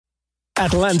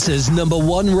Atlanta's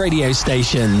 #1 radio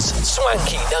stations,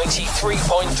 Swanky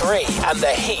 93.3 and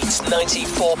The Heat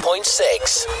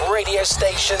 94.6 radio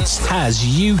stations, has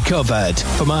you covered.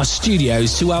 From our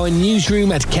studios to our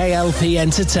newsroom at K.L.P.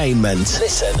 Entertainment.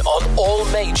 Listen on all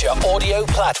major audio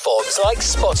platforms like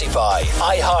Spotify,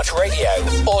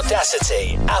 iHeartRadio,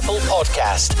 Audacity, Apple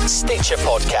Podcast, Stitcher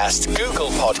Podcast,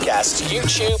 Google Podcast,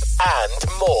 YouTube,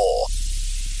 and more.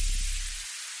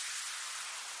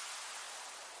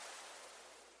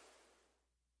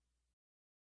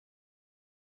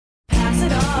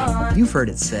 You've heard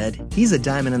it said, he's a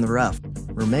diamond in the rough.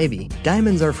 Or maybe,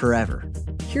 diamonds are forever.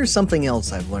 Here's something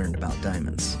else I've learned about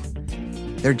diamonds.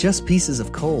 They're just pieces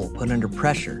of coal put under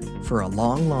pressure for a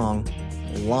long, long,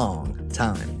 long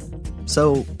time.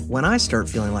 So, when I start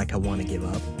feeling like I want to give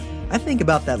up, I think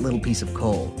about that little piece of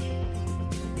coal.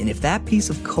 And if that piece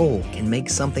of coal can make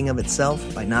something of itself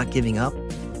by not giving up,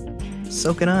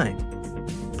 so can I.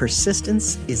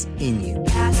 Persistence is in you.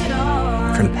 Pass it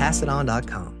on. From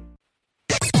PassItOn.com.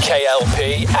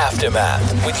 K.L.P.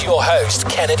 Aftermath with your host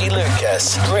Kennedy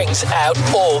Lucas brings out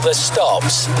all the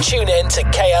stops. Tune in to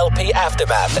K.L.P.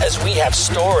 Aftermath as we have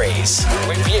stories,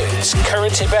 reviews,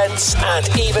 current events, and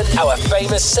even our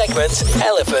famous segment,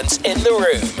 Elephant in the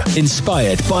Room.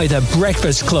 Inspired by the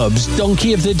Breakfast Club's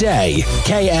Donkey of the Day,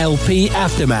 K.L.P.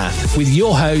 Aftermath with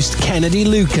your host Kennedy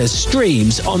Lucas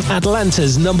streams on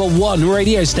Atlanta's #1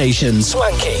 radio station,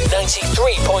 Swanky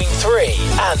 93.3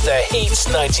 and The Heat's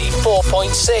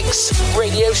 94.6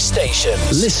 radio station.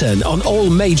 Listen on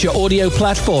all major audio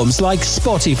platforms like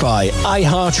Spotify,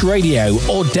 iHeartRadio,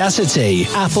 Audacity,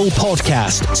 Apple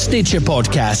Podcast, Stitcher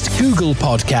Podcast, Google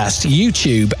Podcast,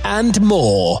 YouTube, and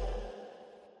more.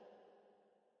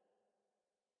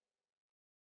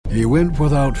 He went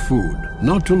without food,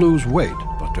 not to lose weight,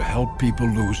 but to help people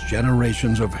lose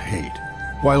generations of hate.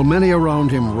 While many around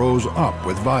him rose up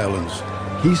with violence,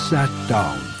 he sat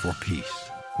down for peace.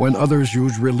 When others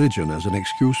used religion as an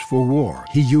excuse for war,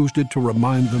 he used it to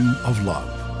remind them of love.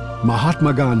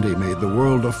 Mahatma Gandhi made the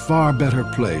world a far better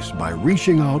place by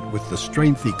reaching out with the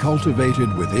strength he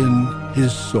cultivated within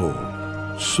his soul.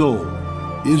 Soul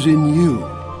is in you.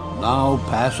 Now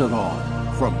pass it on.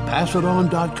 From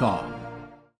PassItOn.com.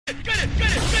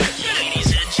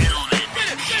 Ladies and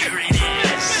gentlemen, here it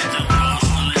is, the most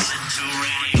listened to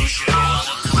radio show.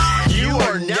 You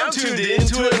are now tuned in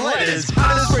to Atlanta's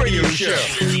hottest radio show.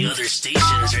 Even the other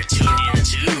stations are tuned in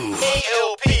too.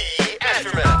 K.L.P.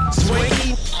 Aftermath.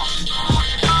 Swanky.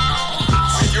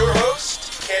 With your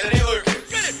host, Kennedy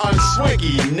Lucas. On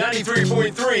Swanky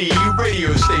 93.3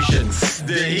 radio station.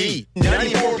 The Heat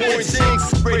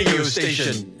 94.6 radio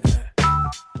station.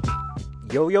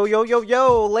 Yo, yo, yo, yo,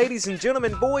 yo, ladies and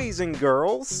gentlemen, boys and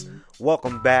girls.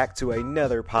 Welcome back to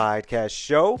another podcast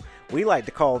show. We like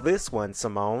to call this one,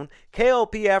 Simone,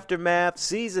 K.L.P. Aftermath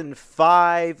Season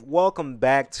 5. Welcome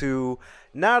back to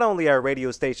not only our radio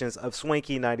stations of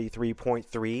Swanky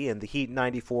 93.3 and the Heat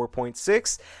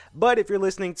 94.6, but if you're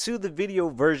listening to the video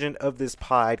version of this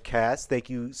podcast, thank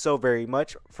you so very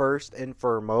much, first and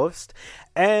foremost.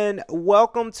 And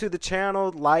welcome to the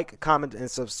channel. Like, comment, and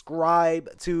subscribe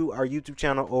to our YouTube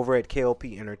channel over at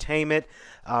K.L.P. Entertainment.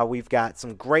 We've got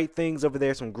some great things over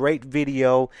there, some great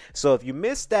video. So if you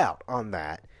missed out on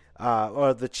that,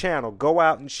 or the channel, go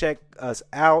out and check us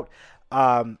out.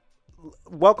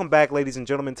 Welcome back, ladies and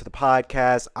gentlemen, to the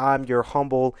podcast. I'm your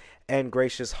humble and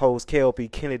gracious host, K.L.P.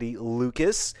 Kennedy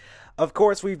Lucas. Of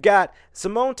course, we've got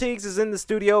Simone Teagues is in the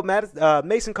studio.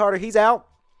 Mason Carter, he's out.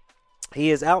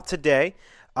 He is out today.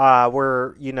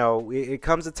 It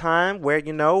comes a time where,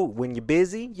 when you're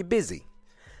busy, you're busy.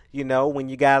 When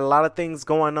you got a lot of things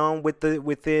going on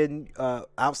within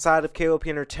outside of K.L.P.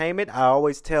 Entertainment, I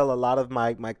always tell a lot of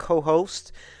my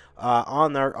co-hosts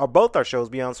on both our shows,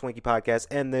 Beyond Swanky Podcast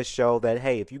and this show, that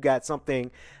hey, if you got something,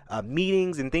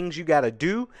 meetings and things you got to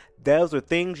do, those are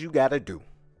things you got to do,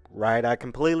 right? I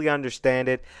completely understand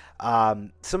it.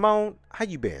 Simone, how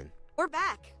you been? We're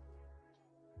back.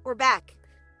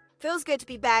 Feels good to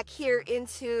be back here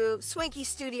into Swanky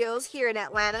Studios here in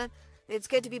Atlanta. It's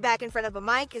good to be back in front of a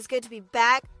mic. It's good to be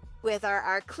back with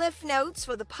our cliff notes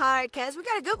for the podcast. We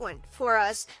got a good one for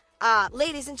us.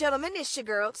 Ladies and gentlemen, it's your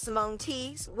girl, Simone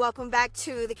Teagues. Welcome back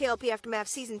to the K.L.P. Aftermath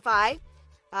Season 5.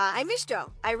 I missed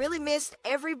y'all. I really missed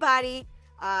everybody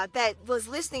that was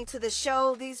listening to the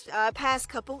show these past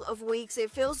couple of weeks.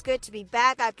 It feels good to be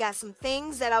back. I've got some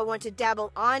things that I want to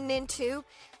dabble on into.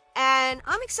 And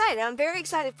I'm excited. I'm very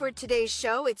excited for today's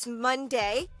show. It's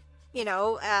Monday.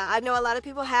 I know a lot of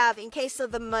people have In Case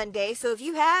of the Monday. So if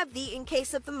you have the In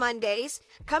Case of the Mondays,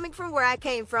 coming from where I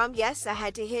came from, yes, I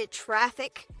had to hit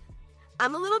traffic.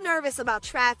 I'm a little nervous about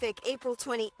traffic April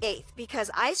 28th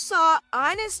because I saw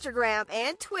on Instagram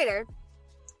and Twitter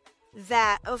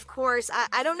that, of course,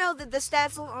 I don't know the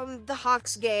stats on the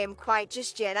Hawks game quite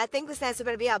just yet. I think the stats are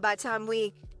going to be out by the time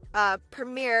we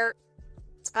premiere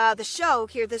the show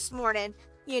here this morning.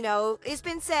 You know, it's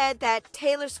been said that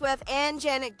Taylor Swift and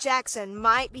Janet Jackson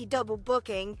might be double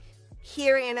booking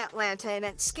here in Atlanta, and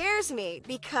it scares me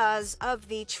because of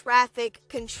the traffic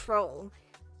control.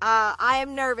 I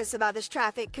am nervous about this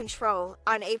traffic control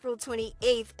on April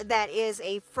 28th. That is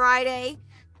a Friday.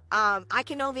 I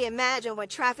can only imagine what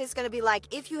traffic is going to be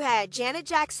like if you had Janet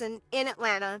Jackson in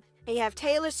Atlanta and you have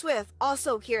Taylor Swift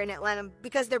also here in Atlanta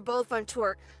because they're both on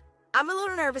tour. I'm a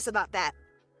little nervous about that,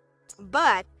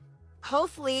 but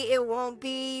hopefully it won't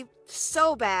be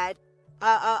so bad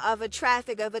of a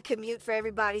traffic of a commute for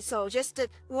everybody. So just a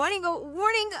warning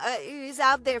is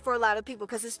out there for a lot of people,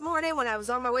 because this morning when I was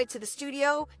on my way to the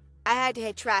studio, I had to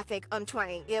hit traffic on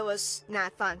 20. It was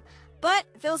not fun, but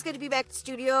it feels good to be back at the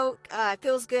studio. It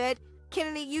feels good.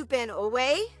 Kennedy, you've been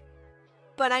away,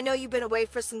 but I know you've been away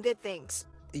for some good things.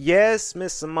 Yes,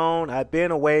 Miss Simone, I've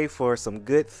been away for some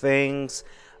good things.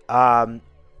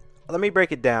 Let me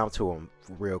break it down to them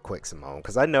real quick, Simone,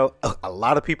 because I know a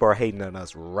lot of people are hating on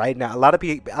us right now. A lot of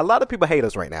people hate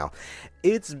us right now.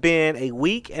 It's been a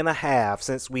week and a half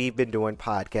since we've been doing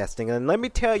podcasting, and let me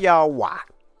tell y'all why.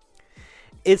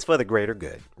 It's for the greater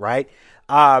good, right?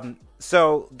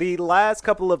 So the last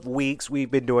couple of weeks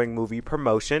we've been doing movie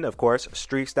promotion, of course,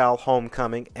 Street Style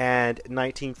Homecoming and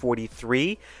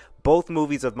 1943. Both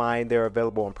movies of mine, they're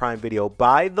available on Prime Video,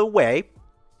 by the way.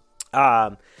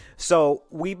 So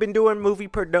we've been doing movie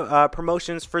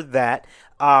promotions for that.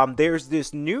 There's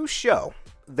this new show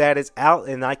that is out,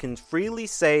 and I can freely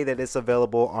say that it's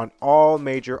available on all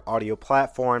major audio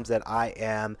platforms that I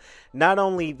am not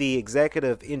only the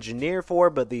executive engineer for,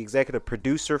 but the executive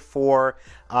producer for.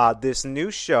 This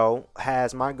new show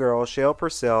has my girl, Shell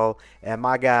Purcell, and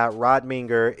my guy, Rod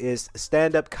Minger, is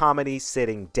stand-up comedy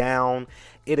sitting down.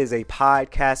 It is a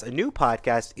podcast, a new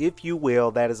podcast, if you will,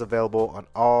 that is available on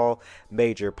all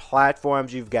major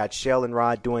platforms. You've got Shell and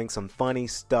Rod doing some funny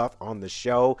stuff on the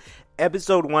show.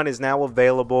 Episode 1 is now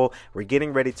available. We're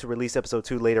getting ready to release episode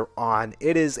 2 later on.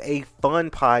 It is a fun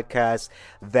podcast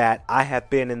that I have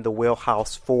been in the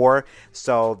wheelhouse for.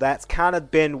 So that's kind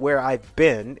of been where I've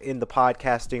been in the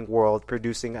podcasting world,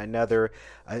 producing another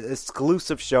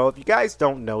exclusive show. If you guys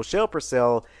don't know, Shell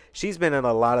Purcell, she's been in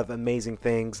a lot of amazing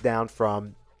things, down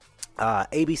from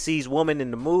ABC's Woman in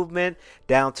the Movement,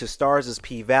 down to Stars'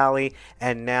 P-Valley,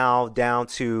 and now down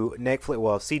to Netflix,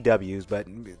 well, CW's, but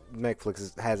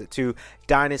Netflix has it too,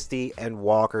 Dynasty and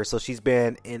Walker. So she's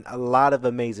been in a lot of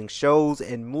amazing shows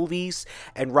and movies.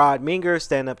 And Rod Minger,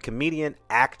 stand-up comedian,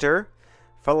 actor,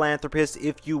 philanthropist,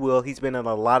 if you will. He's been in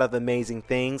a lot of amazing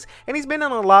things, and he's been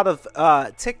in a lot of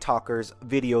TikTokers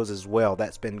videos as well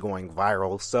that's been going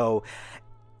viral. So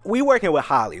we working with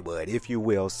Hollywood, if you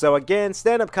will. So again,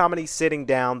 stand-up comedy sitting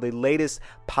down, the latest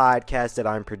podcast that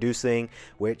I'm producing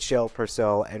with Shell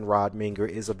Purcell and Rod Minger,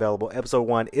 is available. Episode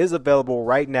 1 is available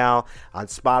right now on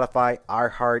Spotify,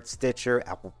 iHeart, Stitcher,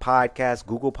 Apple Podcasts,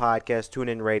 Google Podcasts,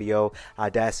 TuneIn Radio,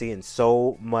 Audacity, and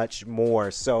so much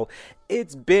more. So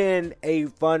it's been a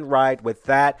fun ride with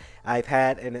that. I've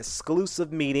had an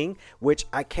exclusive meeting, which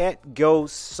I can't go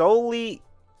solely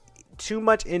too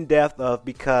much in depth of,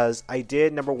 because I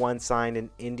did, number one, sign an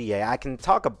NDA. I can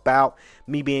talk about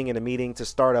me being in a meeting to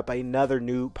start up another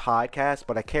new podcast,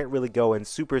 but I can't really go in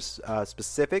super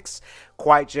specifics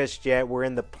quite just yet. We're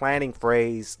in the planning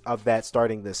phase of that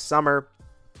starting this summer.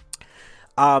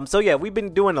 So yeah, we've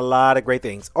been doing a lot of great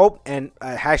things. Oh, and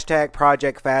hashtag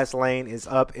Project Fastlane is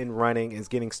up and running, is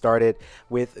getting started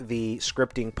with the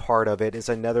scripting part of it. It's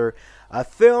another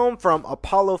film from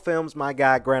Apollo Films, my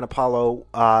guy Grant Apollo,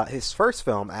 his first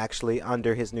film actually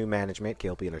under his new management,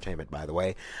 K.L.P Entertainment, by the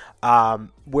way.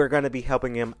 We're going to be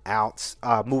helping him out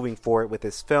moving forward with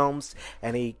his films,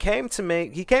 and he came to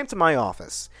my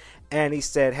office. And he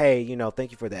said, hey, you know,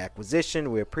 thank you for the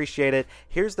acquisition. We appreciate it.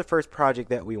 Here's the first project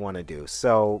that we want to do.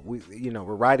 So, we're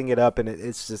writing it up, and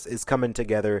it's coming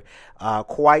together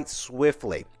quite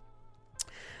swiftly.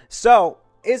 So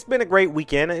it's been a great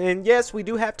weekend. And yes, we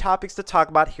do have topics to talk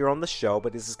about here on the show,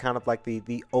 but this is kind of like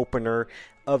the opener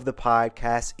of the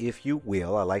podcast, if you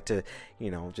will. I like to,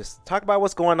 just talk about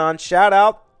what's going on. Shout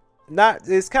out.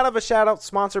 It's kind of a shout out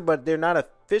sponsor, but they're not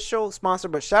official sponsor,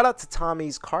 but shout out to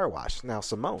Tommy's Car Wash. Now,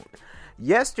 Simone,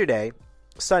 yesterday,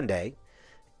 Sunday,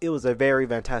 it was a very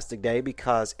fantastic day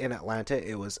because in Atlanta,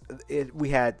 we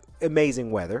had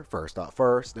amazing weather.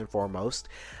 First and foremost,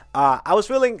 I was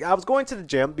going to the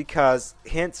gym, because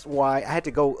hence why I had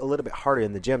to go a little bit harder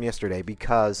in the gym yesterday,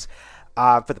 because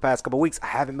For the past couple weeks, I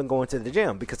haven't been going to the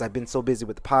gym because I've been so busy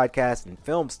with the podcast and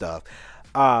film stuff.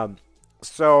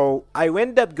 So I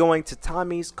ended up going to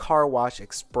Tommy's Car Wash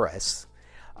Express,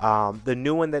 the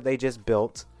new one that they just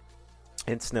built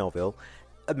in Snellville.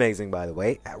 Amazing, by the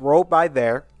way. I rode by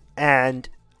there, and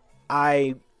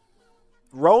I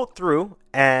rolled through,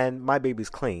 and my baby's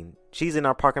clean. She's in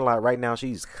our parking lot right now.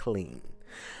 She's clean.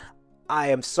 I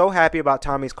am so happy about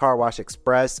Tommy's Car Wash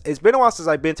Express. It's been a while since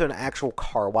I've been to an actual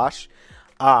car wash,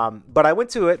 but I went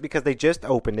to it because they just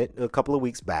opened it a couple of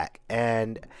weeks back,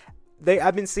 and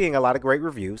I've been seeing a lot of great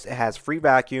reviews. It has free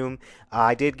vacuum.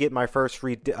 I did get my first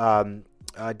free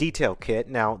detail kit.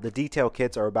 Now, the detail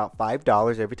kits are about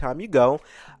 $5 every time you go,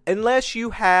 unless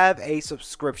you have a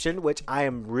subscription, which I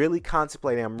am really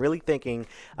contemplating. I'm really thinking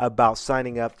about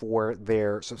signing up for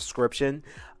their subscription.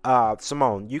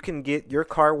 Simone, you can get your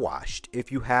car washed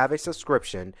if you have a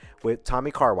subscription with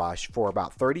Tommy Car Wash for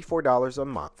about $34 a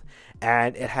month,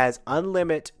 and it has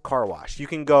unlimited car wash. You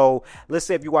can go, let's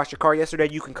say if you washed your car yesterday,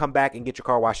 you can come back and get your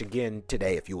car washed again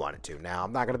today if you wanted to. Now,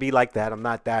 I'm not going to be like that. I'm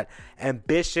not that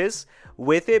ambitious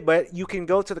with it, but you can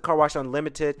go to the car wash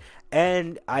unlimited,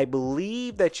 and I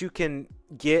believe that you can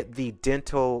get the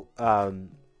dental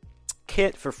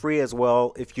kit for free as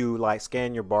well if you like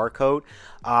scan your barcode,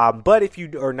 but if you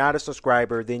are not a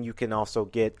subscriber, then you can also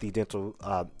get the dental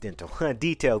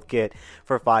detailed kit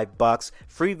for $5.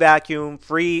 Free vacuum,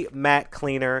 free mat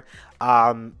cleaner.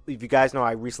 If you guys know,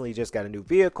 I recently just got a new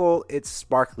vehicle. It's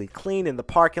sparkly clean in the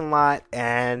parking lot,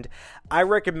 and I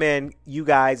recommend you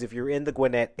guys, if you're in the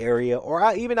Gwinnett area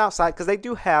or even outside, because they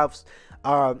do have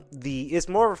it's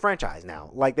more of a franchise now.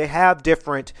 Like, they have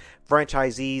different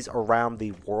franchisees around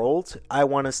the world, I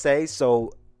want to say.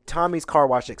 So Tommy's Car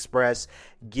Wash Express,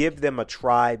 give them a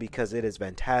try because it is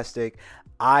fantastic.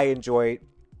 I enjoyed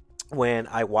when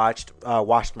I washed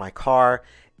my car.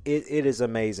 It is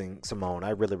amazing, Simone. I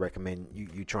really recommend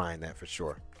you trying that for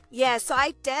sure. Yeah, so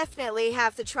I definitely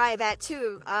have to try that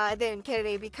too, then,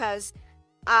 Kennedy, because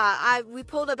we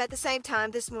pulled up at the same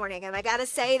time this morning, and I gotta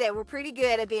say that we're pretty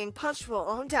good at being punctual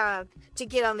on time to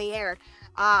get on the air.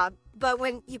 But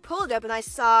when you pulled up and I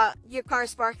saw your car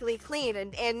sparkly clean,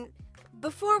 and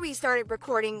before we started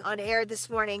recording on air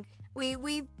this morning,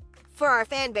 we for our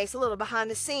fan base, a little behind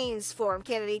the scenes for him,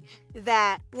 Kennedy,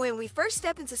 that when we first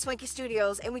step into Swanky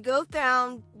Studios and we go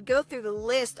through the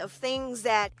list of things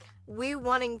that we're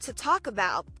wanting to talk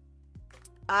about,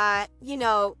 I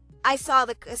saw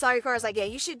your car. I was like, yeah,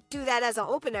 you should do that as an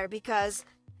opener because,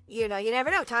 you never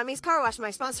know. Tommy's Car Wash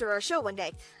might sponsor our show one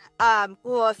day.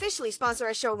 Will officially sponsor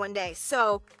our show one day.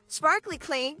 So, sparkly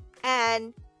clean,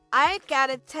 and I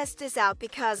gotta test this out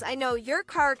because I know your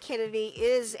car, Kennedy,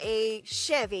 is a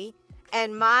Chevy,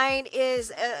 and mine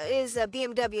is a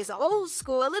BMW. It's a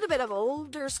little bit of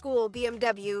older school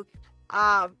BMW.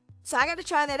 So I gotta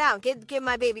try that out. Get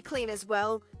my baby clean as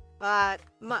well.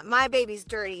 My baby's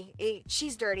dirty.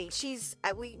 She's dirty.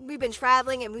 We've been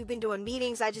traveling and we've been doing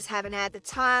meetings. I just haven't had the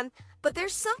time. But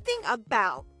there's something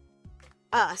about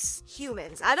us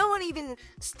humans. I don't want to even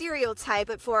stereotype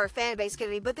it for our fan base,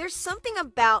 Kennedy, but there's something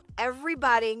about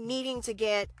everybody needing to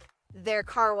get their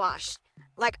car washed.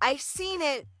 Like, I've seen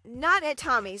it not at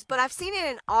Tommy's, but I've seen it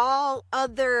in all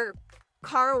other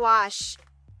car wash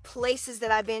places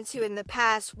that I've been to in the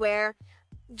past, where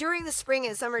during the spring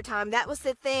and summertime, that was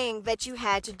the thing that you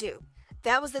had to do.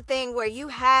 That was the thing where you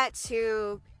had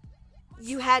to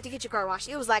get your car washed.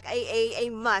 It was like a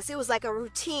must. It was like a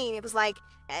routine. It was like,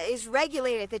 it's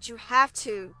regulated that you have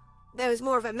to. That was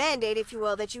more of a mandate, if you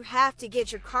will, that you have to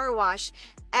get your car washed.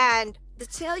 And to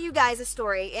tell you guys a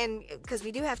story, and because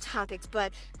we do have topics,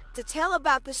 but to tell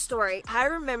about the story, I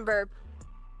remember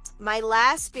my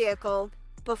last vehicle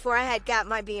before I had got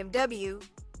my BMW.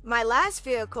 My last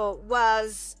vehicle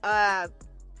was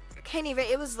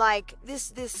it was like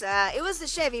this it was the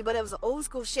Chevy, but it was an old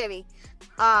school Chevy.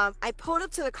 I pulled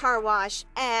up to the car wash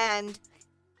and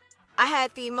I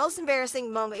had the most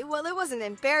embarrassing moment. Well, it wasn't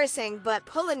embarrassing, but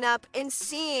pulling up and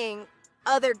seeing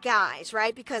other guys,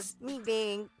 right? Because me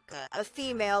being a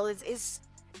female is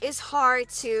hard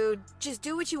to just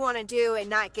do what you want to do and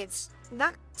not get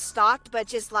not stalked, but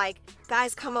just like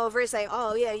guys come over and say,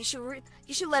 "Oh yeah, you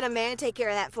should let a man take care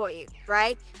of that for you,"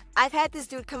 right? I've had this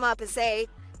dude come up and say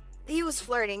he was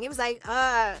flirting. He was like,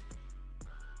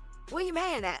 "Where you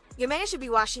man at? Your man should be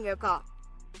washing your car."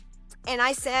 And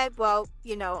I said, "Well,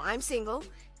 I'm single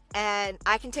and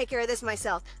I can take care of this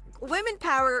myself." Women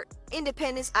power,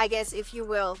 independence, I guess, if you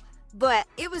will. But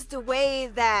it was the way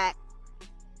that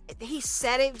he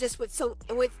said it, just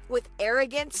with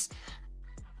arrogance.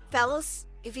 Fellas,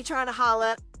 if you're trying to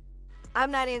holler, I'm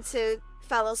not into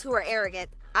fellas who are arrogant.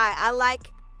 I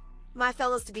like my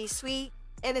fellows to be sweet,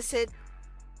 innocent,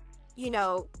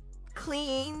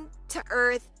 clean to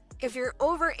earth. If you're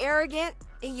over arrogant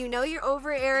and you're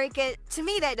over arrogant, to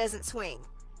me that doesn't swing.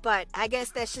 But I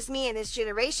guess that's just me in this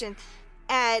generation.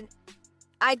 And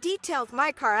I detailed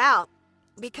my car out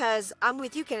because I'm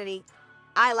with you, Kennedy.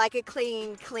 I like a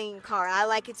clean car. I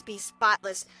like it to be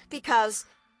spotless because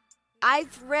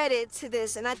I've read it to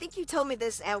this, and I think you told me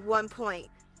this at one point,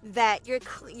 that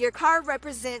your car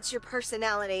represents your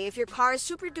personality. If your car is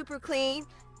super duper clean,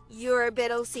 you're a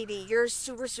bit OCD. You're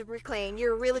super super clean.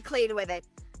 You're really clean with it.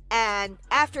 And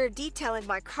after detailing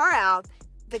my car out,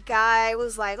 the guy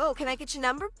was like, "Oh, can I get your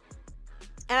number?"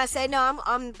 And I said, "No,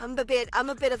 I'm a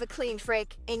bit of a clean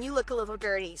freak, and you look a little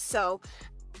dirty, so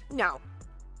no."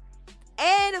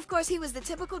 And of course, he was the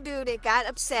typical dude that got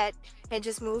upset and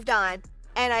just moved on.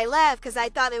 And I laughed because I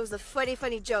thought it was a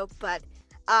funny joke. But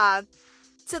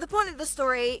to the point of the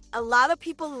story, a lot of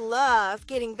people love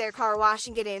getting their car washed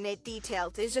and getting it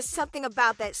detailed. There's just something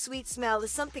about that sweet smell.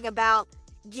 There's something about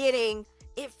getting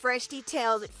it fresh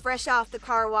detailed, fresh off the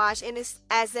car wash, and it's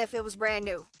as if it was brand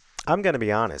new. I'm going to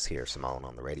be honest here, Simone,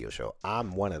 on the radio show.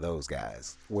 I'm one of those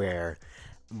guys where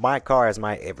my car is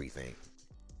my everything,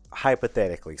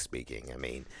 hypothetically speaking. I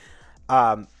mean,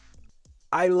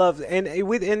 I love, and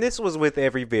this was with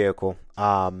every vehicle.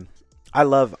 I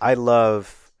love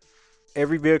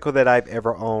every vehicle that I've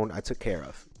ever owned. I took care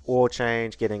of oil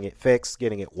change, getting it fixed,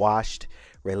 getting it washed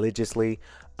religiously.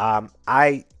 I'm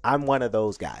one of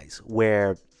those guys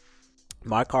where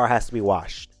my car has to be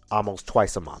washed almost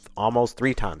twice a month, almost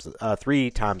three times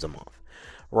a month,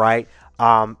 right?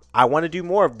 I want to do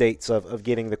more updates of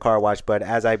getting the car washed, but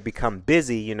as I become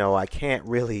busy, I can't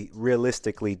really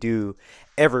realistically do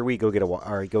every week go get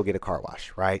a car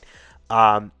wash, right?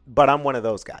 But I'm one of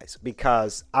those guys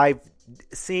because I've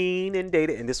seen and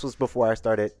dated, and this was before I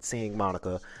started seeing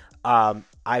Monica.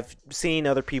 I've seen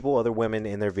other women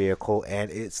in their vehicle, and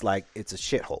it's like, it's a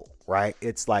shithole, right?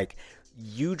 It's like,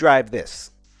 you drive this,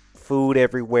 food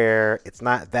everywhere. It's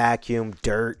not vacuum,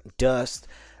 dirt, dust,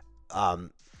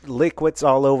 liquids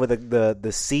all over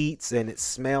the seats, and it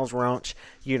smells raunch.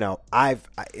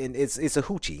 And it's a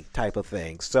hoochie type of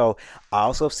thing. So I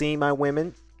also seen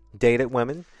dated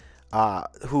women,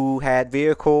 who had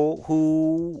vehicle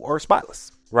who are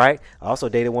spotless, right? I also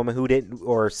dated women who didn't,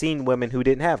 or seen women who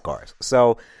didn't have cars.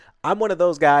 So I'm one of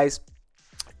those guys.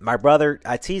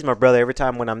 I tease my brother every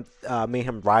time when I'm me and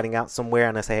him riding out somewhere,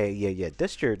 and I say, "Hey, yeah,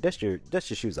 dust your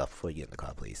shoes off before you get in the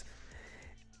car, please."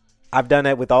 I've done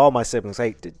that with all my siblings.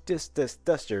 Hey, just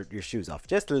dust your shoes off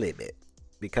just a little bit,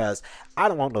 because I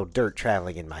don't want no dirt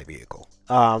traveling in my vehicle.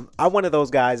 I'm one of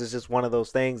those guys. It's just one of those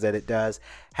things that it does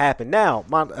happen. Now,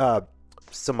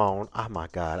 Simone, oh my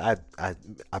God,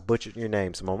 I butchered your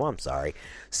name, Simone. I'm sorry,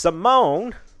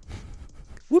 Simone.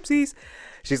 Whoopsies.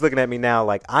 She's looking at me now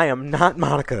like I am not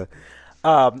Monica.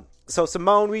 So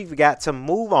Simone, we've got to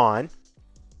move on.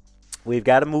 We've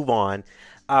got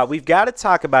to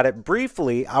talk about it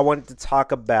briefly. I wanted to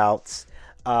talk about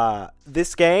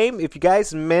this game. If you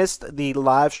guys missed the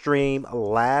live stream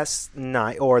last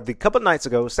night, or the couple nights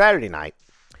ago, Saturday night,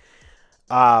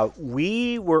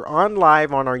 we were on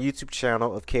live on our YouTube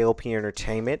channel of K.L.P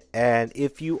Entertainment. And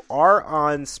if you are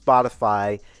on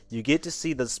Spotify, you get to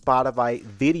see the Spotify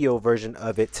video version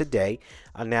of it today.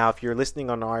 Now, if you're listening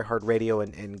on iHeartRadio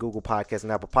and Google Podcasts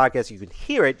and Apple Podcasts, you can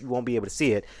hear it. You won't be able to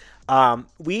see it.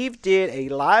 We've did a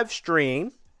live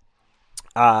stream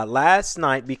last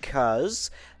night because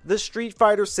the Street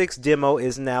Fighter 6 demo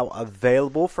is now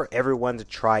available for everyone to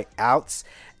try out.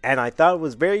 And I thought it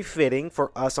was very fitting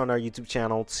for us on our YouTube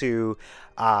channel to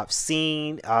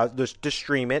to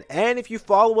stream it. And if you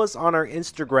follow us on our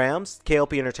Instagrams,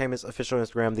 K.L.P Entertainment's official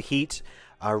Instagram, The Heat,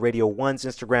 Radio 1's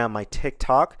Instagram, my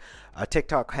TikTok.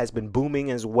 TikTok has been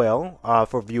booming as well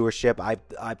for viewership.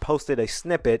 I posted a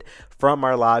snippet from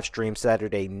our live stream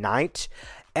Saturday night,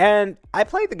 and I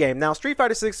played the game. Now, Street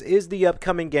Fighter 6 is the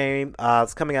upcoming game.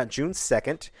 It's coming out June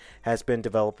 2nd. Has been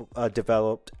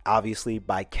developed obviously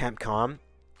by Capcom.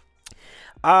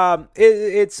 The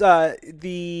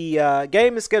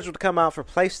game is scheduled to come out for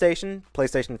PlayStation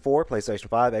 4, PlayStation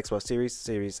 5, Xbox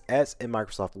Series S, and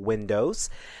Microsoft Windows.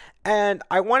 And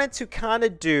I wanted to kind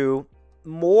of do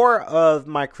more of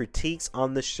my critiques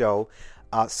on the show.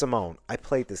 Simone, I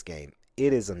played this game.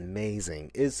 It is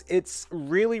amazing. It's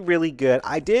really, really good.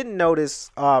 I did notice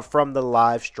from the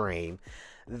live stream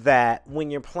that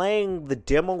when you're playing the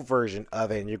demo version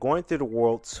of it and you're going through the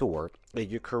world tour, and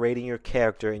you're creating your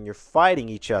character and you're fighting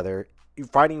each other, you're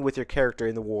fighting with your character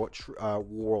in the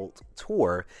world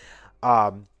tour,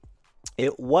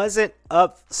 it wasn't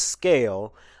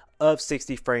upscale of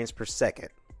 60 frames per second.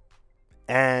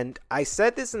 And I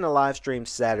said this in the live stream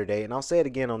Saturday, and I'll say it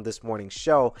again on this morning's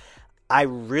show. I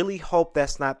really hope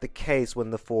that's not the case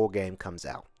when the full game comes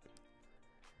out.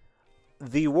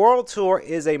 The World Tour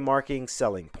is a marketing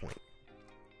selling point.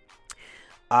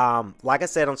 Like I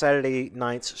said on Saturday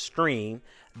night's stream,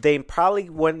 they probably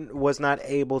was not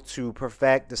able to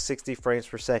perfect the 60 frames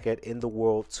per second in the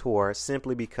World Tour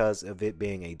simply because of it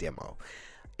being a demo.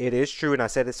 It is true, and I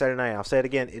said it Saturday night, I'll say it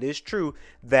again, it is true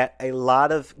that a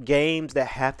lot of games that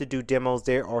have to do demos,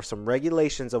 there are some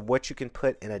regulations of what you can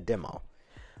put in a demo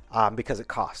because it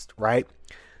costs, right?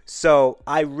 So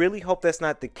I really hope that's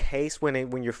not the case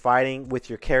when you're fighting with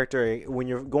your character, when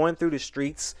you're going through the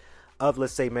streets of,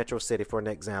 let's say, Metro City, for an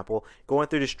example, going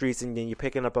through the streets and then you're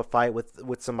picking up a fight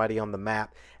with somebody on the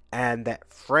map, and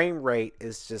that frame rate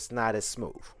is just not as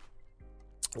smooth.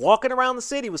 Walking around the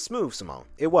city was smooth, Simone.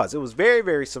 It was very,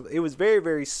 very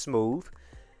smooth.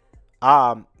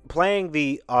 Playing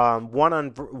the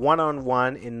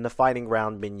one-on-one in the fighting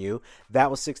round menu,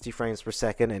 that was 60 frames per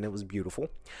second, and it was beautiful.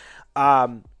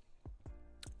 I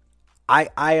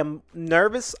am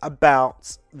nervous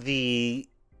about the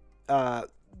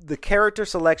character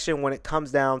selection when it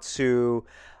comes down to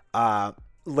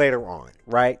later on,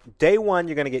 right? Day one,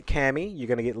 you're going to get Cammy, you're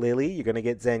going to get Lily, you're going to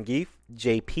get Zangief,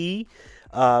 JP,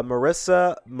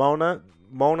 Marissa, Monan,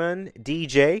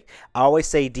 DJ. I always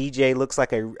say DJ looks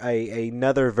like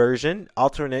another version,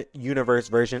 alternate universe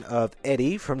version of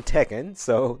Eddie from Tekken,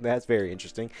 so that's very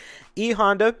interesting. E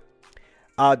Honda,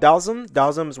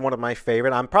 Dalsum is one of my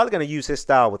favorite. I'm probably going to use his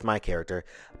style with my character.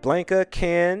 Blanca,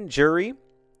 Ken, Jury,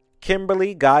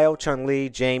 Kimberly, Guile, Chun-Li,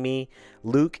 Jamie,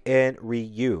 Luke, and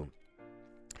Ryu.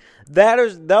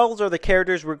 Those are the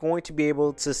characters we're going to be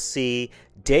able to see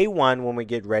day one when we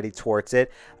get ready towards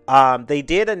it. They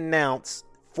did announce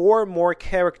 4 more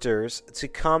characters to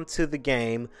come to the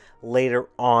game later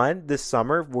on this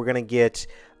summer. We're going to get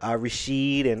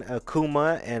Rashid and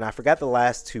Akuma, and I forgot the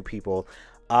last 2 people.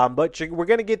 But we're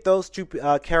going to get those 2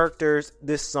 characters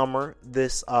this summer,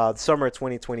 summer of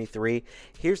 2023.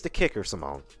 Here's the kicker,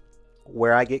 Simone,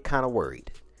 where I get kind of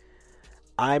worried.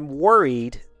 I'm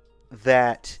worried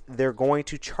that they're going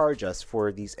to charge us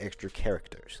for these extra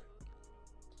characters.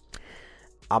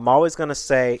 I'm always going to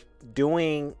say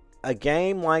doing a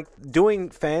game like doing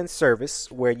fan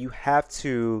service where you have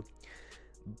to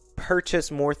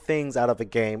purchase more things out of a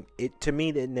game, it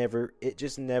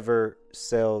just never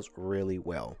sells really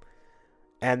well.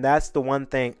 And that's the one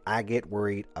thing I get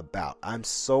worried about. I'm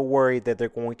so worried that they're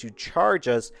going to charge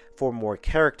us for more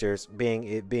characters,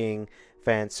 being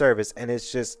fan service, and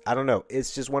it's just, I don't know,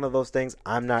 it's just one of those things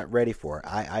I'm not ready for.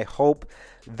 I hope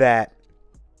that,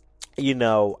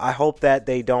 I hope that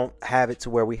they don't have it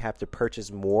to where we have to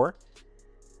purchase more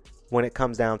when it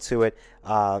comes down to it.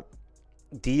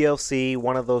 DLC,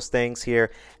 one of those things here.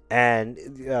 And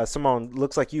Simone,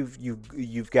 looks like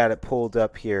you've got it pulled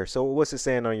up here. So what's it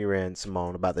saying on your end,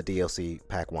 Simone, about the DLC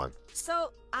Pack 1?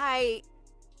 So I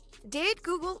did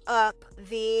Google up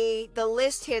the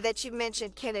list here that you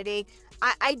mentioned, Kennedy.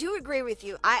 I do agree with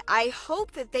you. I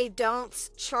hope that they don't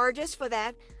charge us for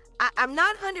that. I'm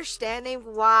not understanding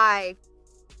why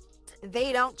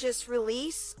they don't just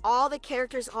release all the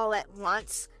characters all at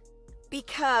once.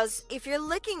 Because if you're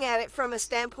looking at it from a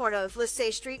standpoint of, let's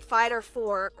say, Street Fighter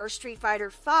 4 or Street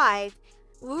Fighter 5,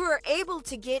 we were able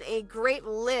to get a great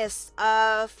list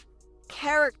of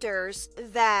characters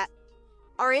that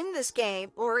are in this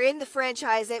game or in the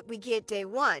franchise that we get day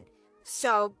one.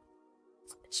 So,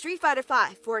 Street Fighter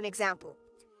 5, for an example.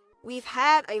 We've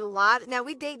had a lot. Now,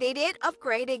 they did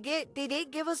upgrade. They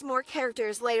did give us more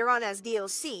characters later on as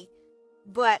DLC.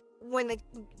 But when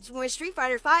Street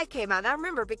Fighter 5 came out, I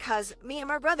remember because me and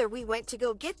my brother, we went to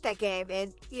go get that game.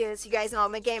 And yes, you guys know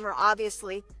I'm a gamer,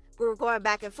 obviously. We were going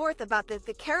back and forth about the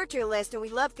character list, and we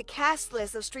loved the cast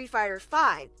list of Street Fighter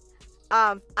 5.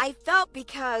 I felt,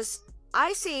 because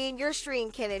I seen your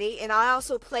stream, Kennedy, and I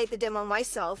also played the demo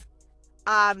myself.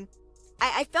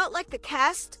 I felt like the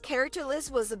cast character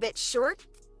list was a bit short.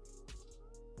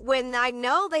 When I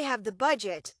know they have the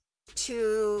budget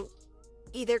to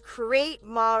either create,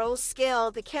 model,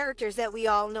 scale the characters that we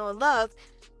all know and love,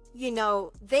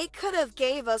 they could have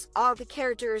gave us all the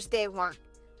characters they want.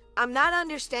 I'm not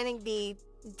understanding the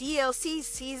DLC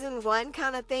Season 1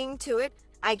 kind of thing to it.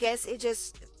 I guess it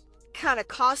just kind of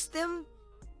cost them,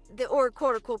 or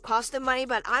quote-unquote cost them money,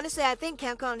 but honestly, I think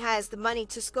Capcom has the money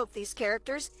to scope these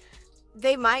characters.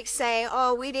 They might say,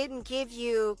 oh, we didn't give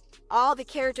you all the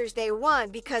characters they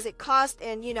want because it cost,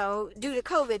 and, due to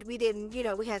COVID, we didn't,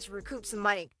 we had to recoup some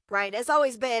money, right? It's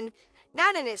always been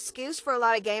not an excuse for a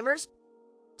lot of gamers,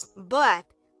 but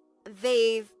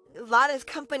they've a lot of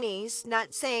companies,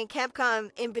 not saying Capcom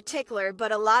in particular,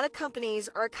 but a lot of companies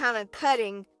are kind of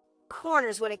cutting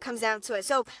corners when it comes down to it.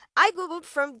 So I googled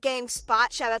from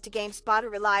GameSpot. Shout out to GameSpot, a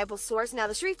reliable source. Now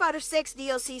the Street Fighter 6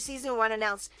 DLC Season 1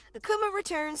 announced the Kuma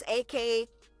returns, aka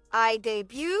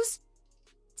debuts.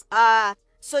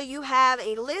 So you have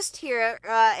a list here,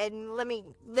 and let me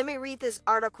read this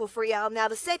article for y'all. Now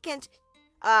the second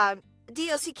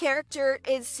DLC character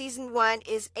in Season 1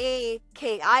 is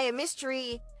AKI, a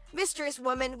mysterious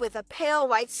woman with a pale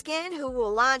white skin who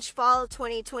will launch fall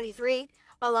 2023,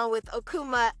 along with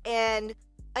Okuma and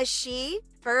Ashi.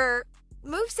 Her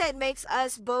moveset makes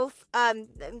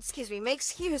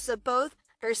use of both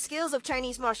her skills of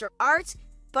Chinese martial arts,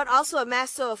 but also a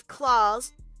master of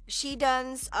claws she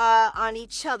does on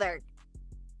each other.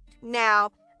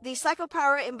 Now, the Psycho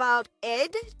Power involved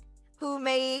Ed, who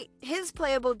made his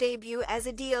playable debut as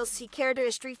a DLC character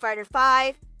in Street Fighter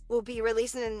V, will be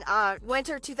released in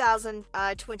winter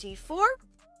 2024,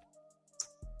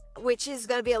 which is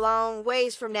going to be a long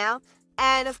ways from now.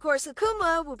 And of course,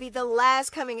 Akuma will be the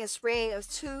last coming in spring of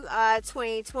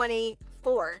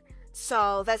 2024.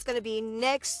 So that's going to be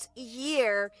next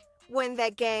year when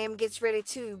that game gets ready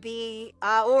to be,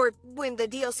 or when the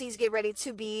DLCs get ready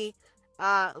to be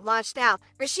launched out.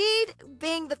 Rashid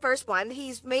being the first one,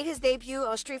 he's made his debut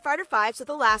on Street Fighter V, so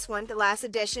the last one, the last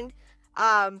edition.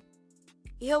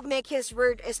 He'll make his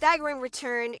staggering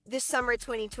return this summer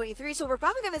 2023, so we're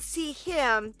probably going to see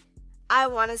him, I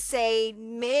want to say,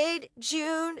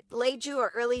 mid-June, late June,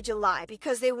 or early July,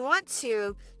 because they want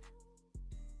to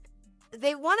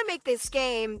make this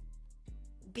game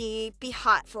be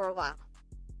hot for a while,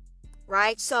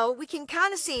 right? So we can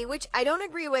kind of see, which I don't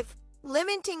agree with,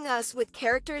 limiting us with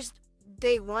characters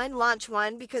day one, launch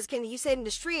one, because you said in the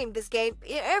stream, this game,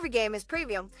 every game is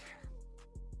preview.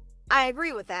 I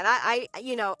agree with that. I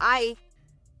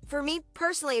for me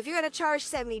personally, if you're going to charge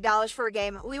 $70 for a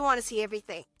game, we want to see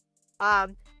everything.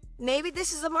 Maybe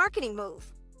this is a marketing move,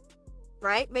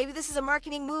 right? Maybe this is a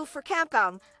marketing move for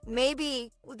Capcom.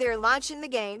 Maybe they're launching the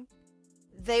game.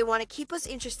 They want to keep us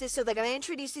interested, so they're going to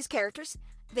introduce these characters.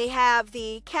 They have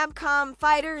the Capcom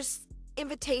Fighters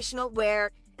Invitational,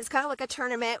 where it's kind of like a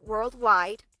tournament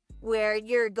worldwide, where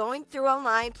you're going through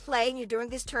online playing, you're doing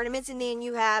these tournaments, and then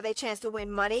you have a chance to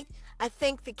win money. I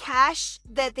think the cash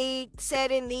that they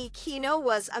said in the keynote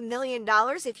was $1 million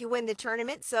if you win the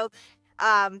tournament. So,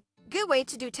 good way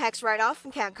to do tax write-off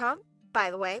from Capcom,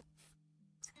 by the way.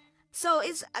 So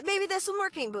maybe that's a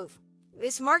marketing move.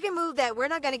 It's a marketing move that we're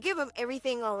not going to give them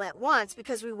everything all at once,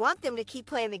 because we want them to keep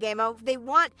playing the game. They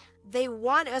want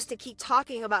us to keep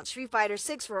talking about Street Fighter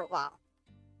 6 for a while.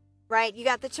 Right? You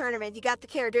got the tournament, you got the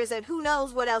characters, and who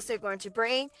knows what else they're going to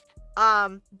bring.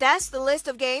 That's the list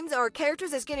of games or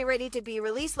characters that's getting ready to be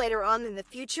released later on in the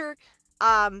future.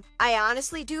 I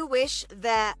honestly do wish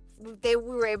that we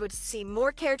were able to see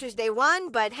more characters day one,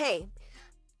 but hey,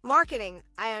 marketing,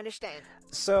 I understand.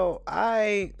 So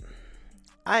I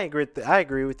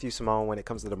agree with you, Simone, when it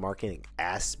comes to the marketing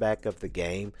aspect of the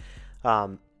game.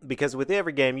 Because with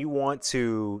every game, you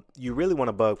really want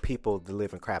to bug people the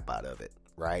living crap out of it,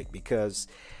 right? Because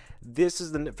this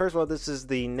is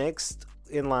the next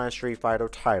inline Street Fighter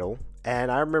title.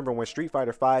 And I remember when Street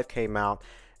Fighter V came out,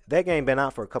 that game been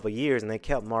out for a couple of years, and they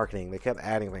kept marketing, they kept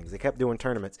adding things, they kept doing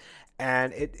tournaments,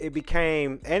 and it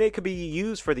became, and it could be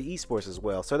used for the esports as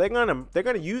well. So they're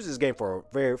gonna use this game for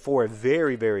a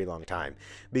very, very long time,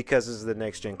 because this is the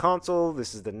next gen console,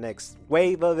 this is the next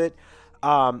wave of it.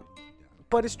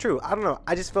 But it's true. I don't know.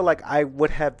 I just feel like I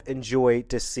would have enjoyed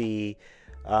to see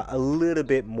a little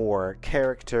bit more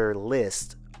character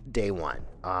list day one.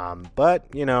 But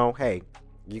hey,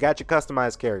 you got your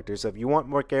customized characters. So if you want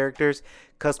more characters,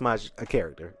 customize a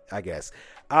character, I guess.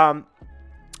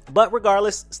 But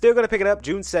regardless, still going to pick it up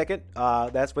June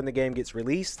 2nd. That's when the game gets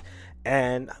released.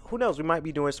 And who knows, we might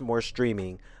be doing some more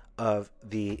streaming of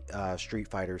the Street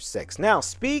Fighter 6. Now,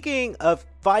 speaking of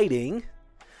fighting,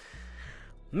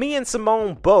 me and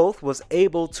Simone both was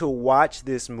able to watch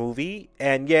this movie.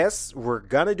 And yes, we're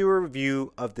going to do a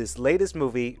review of this latest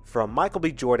movie from Michael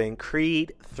B. Jordan,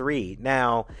 Creed 3.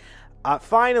 Now,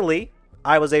 finally,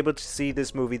 I was able to see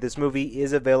this movie. This movie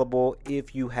is available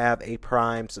if you have a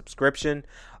Prime subscription.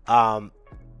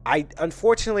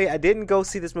 Unfortunately, I didn't go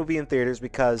see this movie in theaters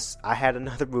because I had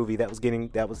another movie that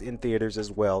was in theaters as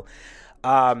well.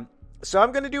 So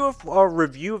I'm going to do a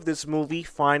review of this movie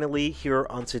finally here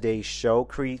on today's show.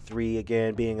 Creed 3,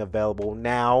 again, being available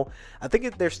now. I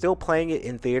think they're still playing it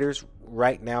in theaters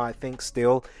right now, I think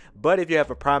still. But if you have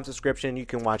a Prime subscription, you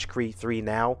can watch Creed 3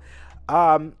 now.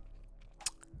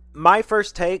 My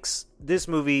first takes, this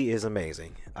movie is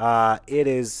amazing. It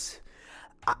is...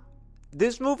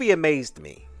 this movie amazed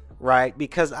me, right?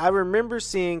 Because I remember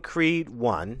seeing Creed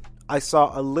 1. I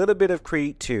saw a little bit of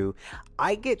Creed 2.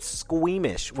 I get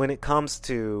squeamish when it comes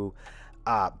to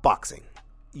boxing,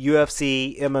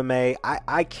 UFC, MMA.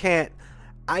 I can't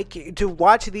to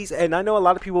watch these, and I know a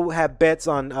lot of people have bets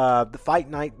on the fight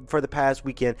night for the past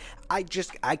weekend. I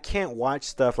can't watch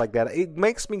stuff like that. It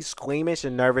makes me squeamish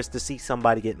and nervous to see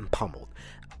somebody getting pummeled.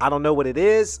 I don't know what it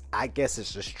is. I guess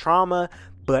it's just trauma,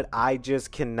 but I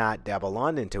just cannot dabble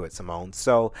on into it, Simone.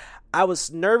 So I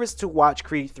was nervous to watch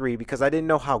Creed 3 because I didn't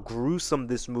know how gruesome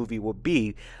this movie would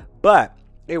be, but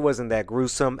it wasn't that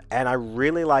gruesome, and I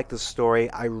really like the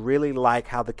story. I really like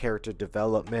how the character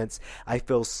developments. I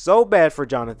feel so bad for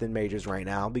Jonathan Majors right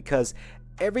now because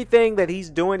everything that he's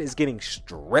doing is getting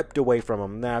stripped away from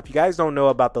him. Now, if you guys don't know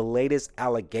about the latest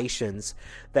allegations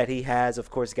that he has, of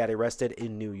course, he got arrested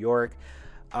in New York.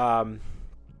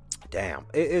 Damn,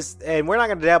 and we're not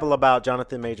going to dabble about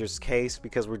Jonathan Majors' case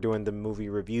because we're doing the movie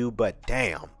review, but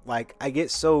damn, like,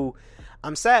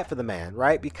 I'm sad for the man,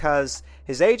 right? Because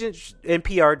his agent in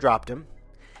PR dropped him.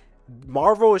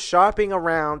 Marvel is shopping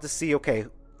around to see, okay,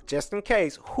 just in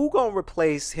case, who gonna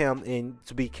replace him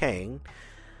to be Kang?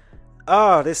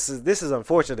 Oh, this is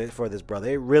unfortunate for this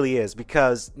brother. It really is,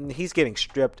 because he's getting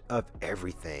stripped of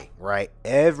everything, right?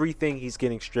 Everything he's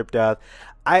getting stripped of.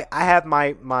 I have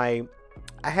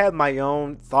my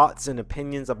own thoughts and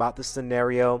opinions about this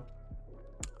scenario.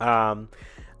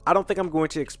 I don't think I'm going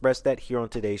to express that here on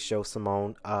today's show,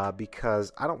 Simone,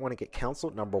 because I don't want to get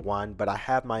canceled, number one, but I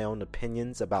have my own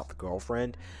opinions about the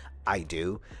girlfriend. I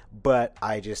do, but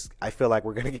I feel like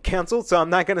we're going to get canceled, so I'm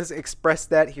not going to express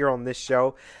that here on this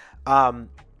show.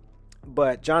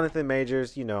 But Jonathan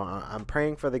Majors, I'm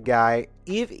praying for the guy.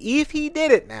 If he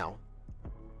did it now,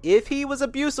 if he was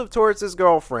abusive towards his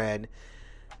girlfriend,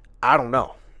 I don't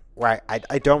know. Right.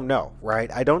 I don't know.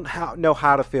 Right. I don't know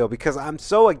how to feel because I'm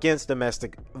so against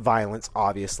domestic violence,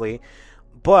 obviously.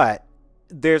 But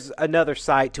there's another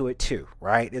side to it, too.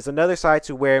 Right. There's another side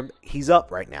to where he's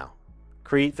up right now.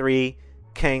 Creed 3,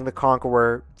 Kang the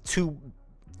Conqueror, 2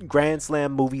 Grand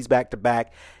Slam movies back to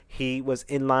back. He was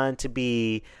in line to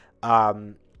be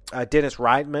Dennis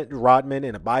Rodman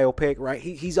in a biopic. Right.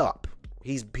 He's up.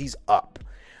 He's up.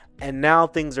 And now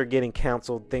things are getting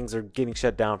canceled. Things are getting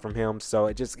shut down from him. So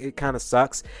it kind of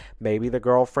sucks. Maybe the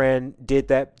girlfriend did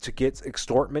that to get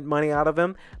extortment money out of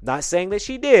him. Not saying that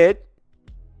she did.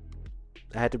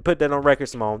 I had to put that on record,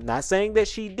 Simone. Not saying that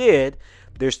she did.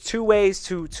 There's two ways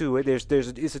to it.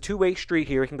 It's a two-way street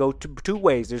here. It can go two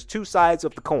ways. There's two sides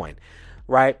of the coin,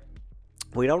 right?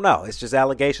 We don't know. It's just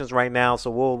allegations right now.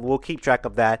 So we'll keep track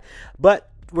of that. But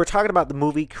we're talking about the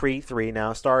movie Creed 3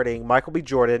 now, starring Michael B.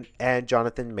 Jordan and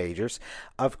Jonathan Majors.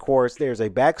 Of course, there's a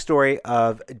backstory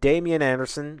of Damian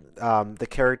Anderson, the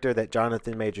character that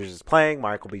Jonathan Majors is playing.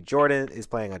 Michael B. Jordan is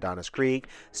playing Adonis Creed.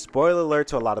 Spoiler alert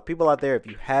to a lot of people out there. If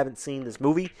you haven't seen this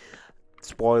movie,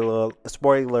 spoiler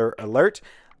alert.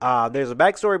 There's a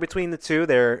backstory between the two.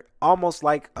 They're almost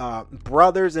like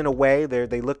brothers in a way.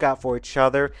 They look out for each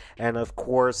other. And, of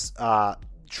course,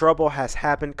 trouble has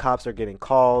happened. Cops are getting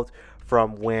called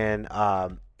from when,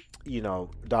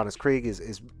 Adonis Creed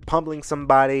is pummeling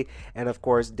somebody. And, of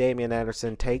course, Damian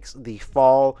Anderson takes the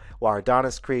fall while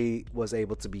Adonis Creed was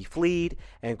able to be fleed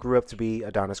and grew up to be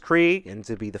Adonis Creed and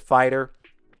to be the fighter.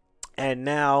 And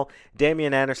now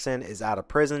Damian Anderson is out of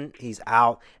prison. He's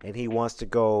out and he wants to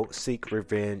go seek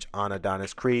revenge on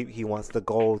Adonis Creed. He wants the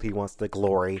gold. He wants the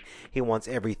glory. He wants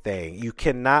everything. You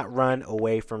cannot run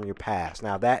away from your past.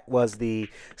 Now, that was the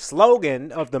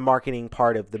slogan of the marketing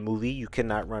part of the movie. You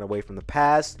cannot run away from the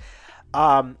past.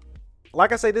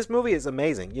 Like I say, this movie is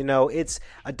amazing. It's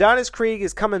Adonis Creed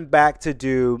is coming back to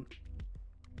do.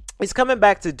 He's coming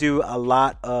back to do a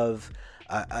lot of.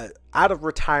 Out of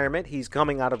retirement. He's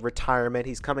coming out of retirement.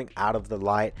 He's coming out of the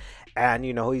light, and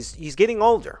he's getting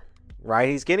older, right?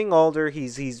 He's getting older.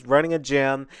 He's running a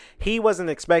gym. He wasn't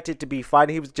expected to be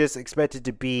fighting. He was just expected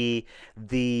to be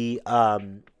the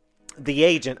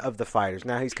agent of the fighters.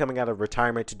 Now he's coming out of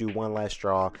retirement to do one last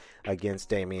straw against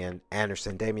Damian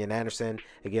Anderson. Damian Anderson,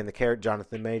 again, the character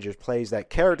Jonathan Majors plays that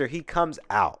character. He comes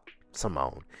out,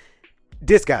 Simone.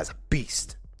 This guy's a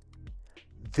beast.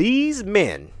 These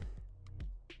men,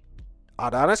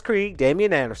 Adonis Creed,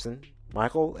 Damian Anderson,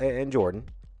 Michael B.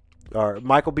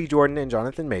 Jordan and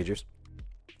Jonathan Majors,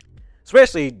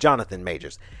 especially Jonathan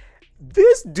Majors.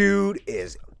 This dude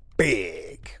is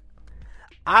big.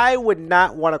 I would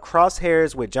not want to cross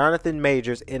hairs with Jonathan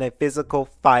Majors in a physical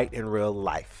fight in real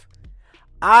life.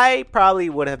 I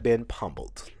probably would have been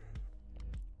pummeled.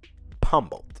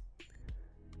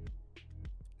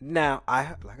 Now,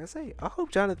 like I say, I hope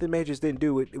Jonathan Majors didn't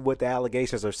do what the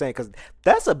allegations are saying, because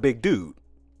that's a big dude,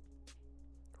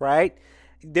 right?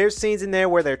 There's scenes in there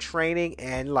where they're training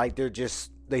and like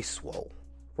they swole,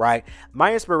 right?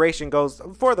 My inspiration goes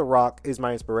for The Rock is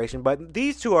my inspiration, but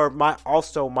these two are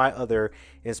also my other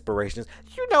inspirations.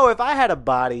 You know, if I had a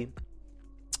body,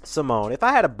 Simone, if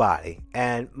I had a body,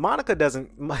 and Monica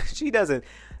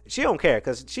she don't care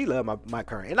because she loved my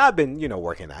current. And I've been,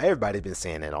 working out. Everybody's been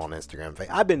saying it on Instagram.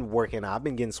 I've been working out. I've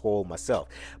been getting swole myself.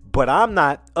 But I'm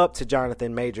not up to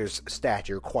Jonathan Majors'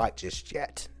 stature quite just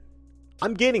yet.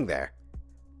 I'm getting there.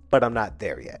 But I'm not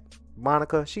there yet.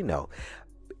 Monica, she know.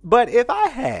 But if I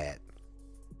had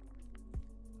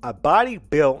a body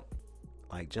built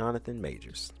like Jonathan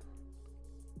Majors,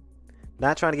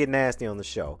 not trying to get nasty on the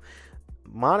show,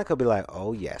 Monica be like,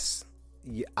 oh, yes.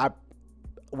 Yeah,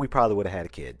 we probably would have had a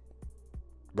kid,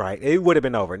 right? It would have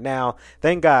been over. Now,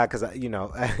 thank God, because,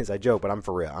 as I joke, but I'm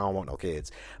for real. I don't want no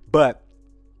kids. But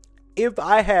if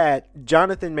I had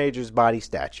Jonathan Majors' body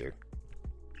stature,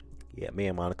 yeah, me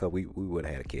and Monica, we would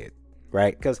have had a kid,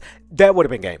 right? Because that would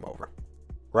have been game over,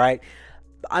 right?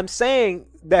 I'm saying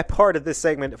that part of this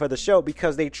segment for the show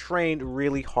because they trained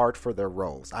really hard for their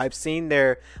roles. I've seen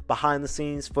their behind the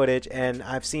scenes footage, and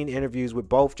I've seen interviews with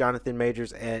both Jonathan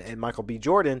Majors and Michael B.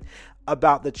 Jordan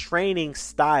about the training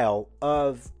style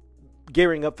of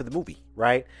gearing up for the movie,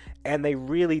 right? And they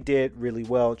really did really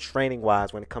well training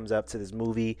wise when it comes up to this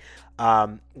movie.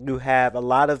 You have a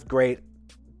lot of great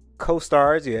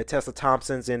co-stars. You had Tessa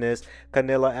Thompson's in this,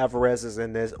 Canela Alvarez is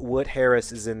in this, Wood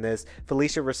Harris is in this,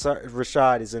 Felicia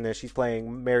Rashad is in this. She's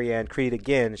playing Marianne Creed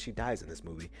again. She dies in this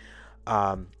movie.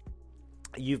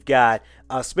 You've got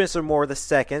Spencer Moore the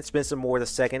second.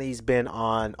 He's been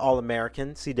on All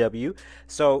American CW.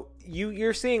 So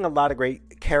you're seeing a lot of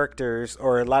great characters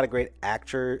or a lot of great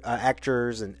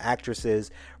actors and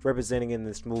actresses representing in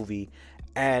this movie,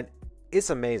 and it's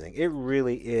amazing. It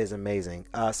really is amazing.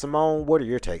 Simone, what are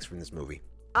your takes from this movie?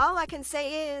 All I can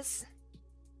say is,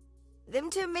 them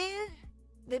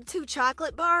two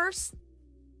chocolate bars,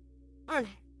 I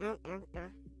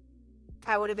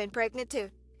would have been pregnant too.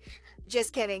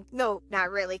 Just kidding. No, not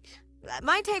really.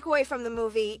 My takeaway from the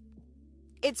movie,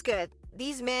 it's good.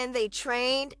 These men, they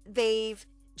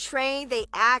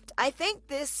act. I think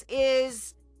this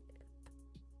is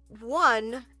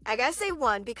one, I gotta say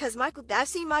one, because I've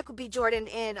seen Michael B. Jordan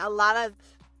in a lot of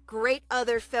great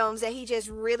other films that he just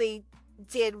really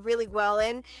did really well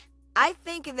in. I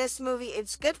think in this movie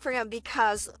it's good for him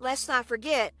because, let's not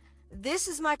forget, this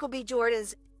is Michael B.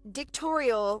 Jordan's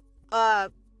directorial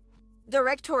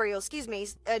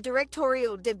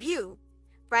debut,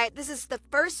 right? This is the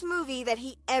first movie that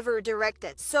he ever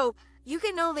directed. So you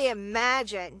can only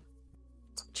imagine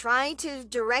trying to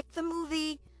direct the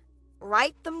movie,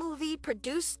 write the movie,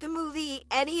 produce the movie,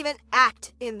 and even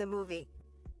act in the movie.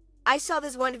 I saw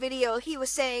this one video. He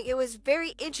was saying it was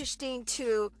very interesting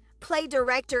to play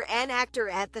director and actor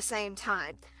at the same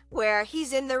time, where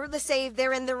he's in the, let's say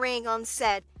they're in the ring on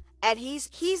set, and he's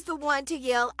the one to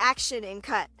yell action and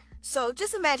cut. So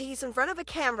just imagine he's in front of a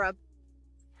camera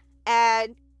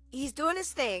and he's doing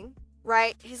his thing,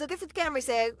 right? He's looking at the camera. He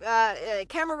said,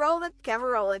 camera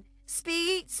rolling,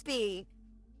 speed.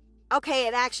 Okay,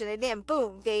 and action, and then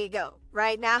boom, there you go.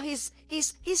 Right now, he's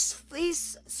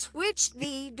switched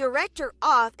the director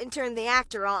off and turned the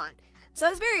actor on. So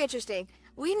it's very interesting.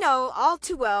 We know all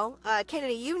too well,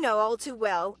 Kennedy, you know all too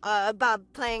well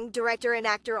about playing director and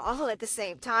actor all at the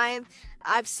same time.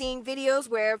 I've seen videos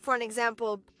where, for an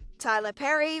example, Tyler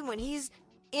Perry, when he's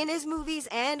in his movies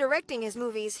and directing his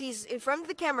movies, he's in front of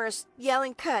the cameras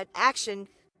yelling cut, action,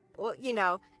 well,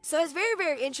 So it's very,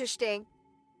 very interesting.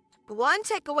 One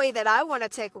takeaway that I want to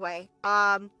take away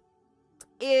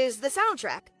is the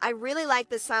soundtrack. I really like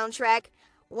the soundtrack.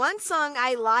 One song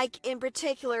I like in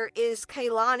particular is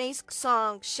Kehlani's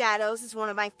song Shadows. It's one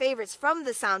of my favorites from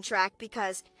the soundtrack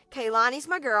because Kehlani's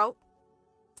my girl,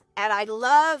 and I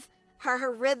love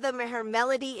her rhythm and her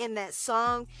melody in that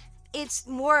song. It's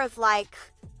more of like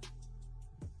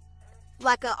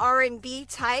a R&B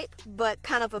type, but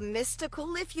kind of a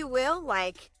mystical, if you will.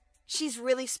 Like, she's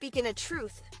really speaking a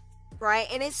truth, right?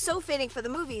 And it's so fitting for the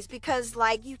movies because,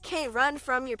 like, you can't run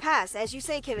from your past. As you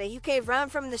say, Kennedy, you can't run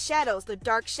from the shadows, the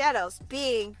dark shadows.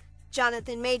 Being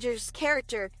Jonathan Majors'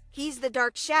 character, he's the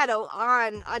dark shadow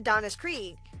on Adonis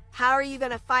Creed. How are you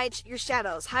going to fight your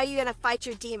shadows? How are you going to fight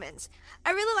your demons?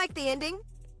 I really like the ending.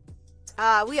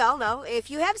 We all know,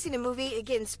 if you have seen the movie,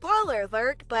 again, spoiler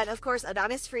alert, but of course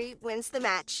Adonis Creed wins the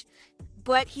match.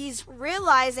 But he's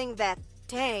realizing that,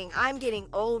 dang, I'm getting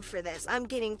old for this. I'm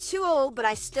getting too old, but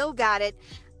I still got it.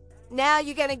 now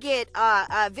you're gonna get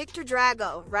Victor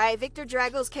Drago, right? Victor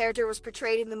Drago's character was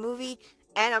portrayed in the movie,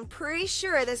 and I'm pretty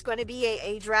sure there's going to be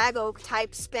a Drago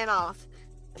type spinoff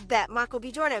that Michael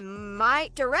B. Jordan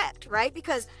might direct, right?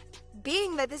 Because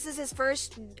being that this is his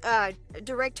first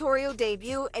directorial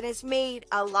debut and has made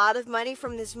a lot of money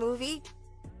from this movie,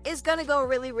 is gonna go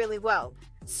really, really well.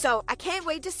 So I can't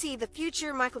wait to see the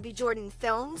future Michael B. Jordan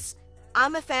films.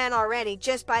 I'm a fan already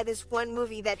just by this one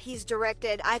movie that he's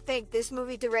directed. I think this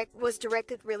movie was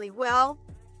directed really well.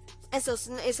 And so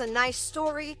it's a nice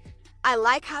story. I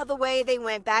like how the way they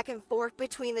went back and forth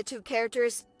between the two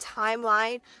characters'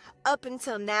 timeline up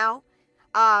until now.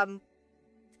 I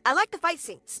like the fight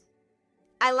scenes.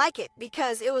 I like it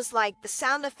because it was like the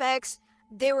sound effects.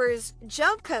 There was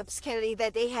jump cuts, Kennedy,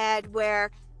 that they had where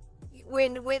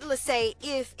when let's say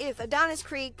if Adonis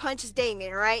Creed punches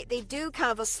Damien, right? They do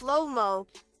kind of a slow-mo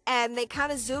and they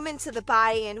kind of zoom into the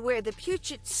body, and where the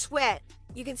putrid sweat,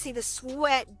 you can see the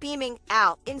sweat beaming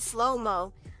out in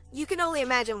slow-mo. You can only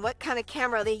imagine what kind of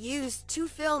camera they used to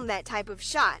film that type of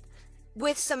shot,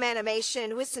 with some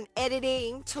animation, with some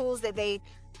editing tools that they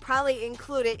probably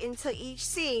included into each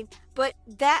scene. But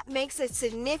that makes a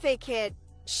significant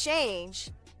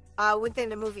change within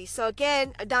the movie. So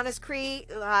again, Adonis Creed,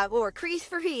 or Creed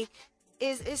 3,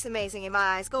 is amazing in my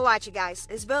eyes. Go watch it, guys.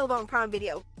 It's available on Prime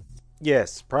Video.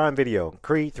 Yes, Prime Video,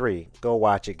 Creed 3. Go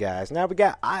watch it, guys. Now we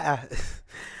got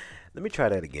let me try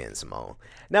that again, Simone.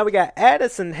 Now we got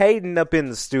Addison Hayden up in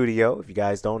the studio. If you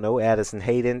guys don't know Addison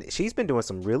Hayden, she's been doing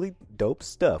some really dope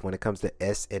stuff when it comes to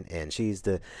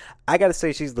SNN. I gotta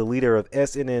say, she's the leader of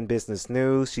SNN Business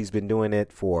News. She's been doing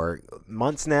it for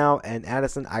months now. And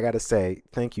Addison, I gotta say,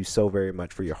 thank you so very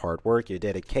much for your hard work, your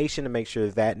dedication to make sure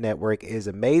that network is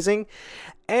amazing.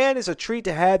 And it's a treat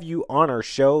to have you on our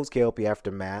shows, K.L.P.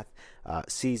 Aftermath.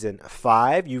 Season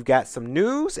 5. You've got some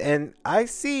news, and I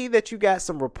see that you got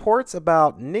some reports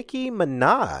about Nicki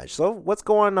Minaj. So what's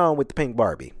going on with the Pink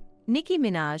Barbie? Nicki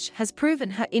Minaj has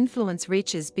proven her influence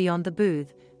reaches beyond the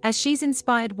booth, as she's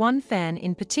inspired one fan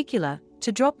in particular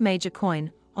to drop major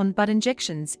coin on butt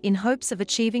injections in hopes of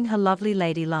achieving her lovely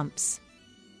lady lumps.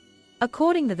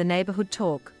 According to the Neighborhood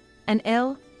Talk, an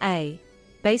L.A.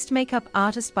 based makeup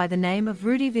artist by the name of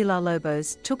Rudy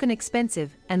Villalobos took an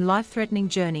expensive and life-threatening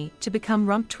journey to become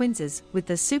rump twinses with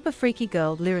the super freaky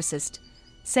girl lyricist,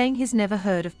 saying he's never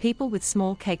heard of people with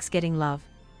small cakes getting love.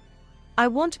 I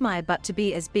want my butt to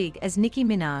be as big as Nicki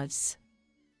Minaj's.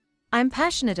 I'm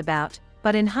passionate about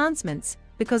butt enhancements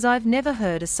because I've never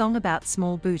heard a song about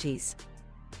small booties.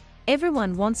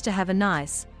 Everyone wants to have a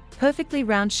nice, perfectly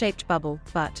round-shaped bubble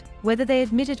butt, whether they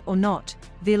admit it or not,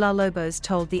 Villalobos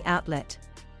told the outlet.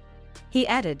 He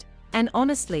added, and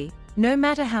honestly, no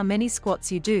matter how many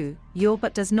squats you do, your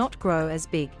butt does not grow as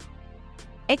big.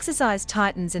 Exercise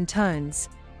tightens and tones,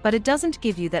 but it doesn't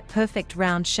give you that perfect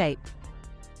round shape.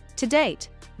 To date,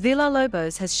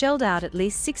 Villalobos has shelled out at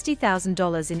least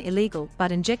 $60,000 in illegal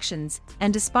butt injections,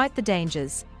 and despite the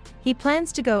dangers, he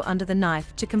plans to go under the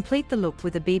knife to complete the look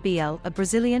with a BBL, a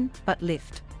Brazilian butt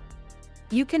lift.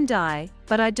 You can die,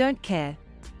 but I don't care.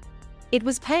 It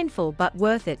was painful but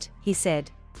worth it, he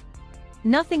said.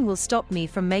 Nothing will stop me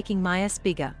from making my ass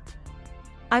bigger.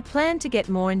 I plan to get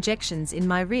more injections in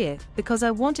my rear because I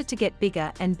want it to get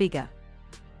bigger and bigger.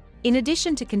 In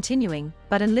addition to continuing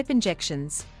butt and lip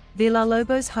injections,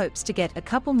 Villalobos hopes to get a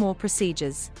couple more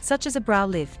procedures, such as a brow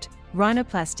lift,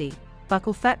 rhinoplasty,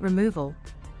 buccal fat removal,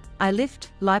 eye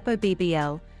lift, lipo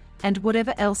BBL, and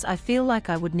whatever else I feel like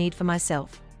I would need for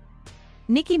myself.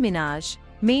 Nicki Minaj,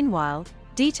 meanwhile,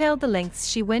 detailed the lengths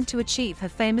she went to achieve her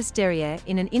famous derriere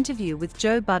in an interview with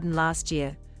Joe Budden last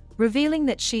year, revealing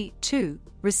that she, too,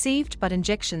 received butt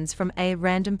injections from a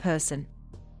random person.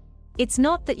 It's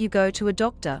not that you go to a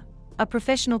doctor, a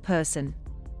professional person.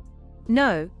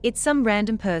 No, it's some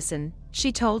random person,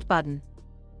 she told Budden.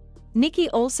 Nicki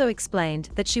also explained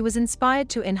that she was inspired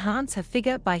to enhance her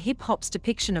figure by hip-hop's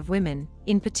depiction of women,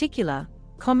 in particular,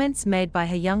 comments made by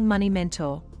her Young Money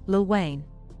mentor, Lil Wayne.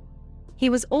 He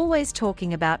was always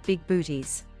talking about big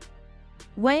booties.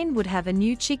 Wayne would have a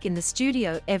new chick in the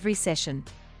studio every session.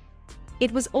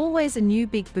 It was always a new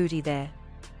big booty there.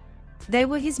 They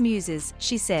were his muses,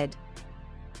 she said.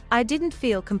 I didn't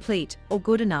feel complete or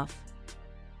good enough.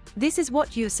 This is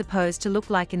what you're supposed to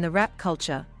look like in the rap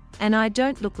culture, and I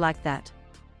don't look like that.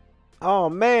 Oh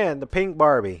man, the Pink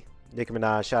Barbie. Nicki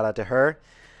Minaj, shout out to her.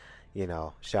 You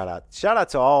know, shout out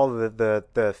to all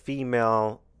the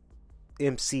female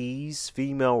MCs,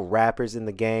 female rappers in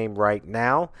the game right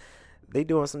now. They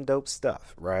doing some dope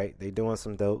stuff, right? They doing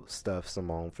some dope stuff,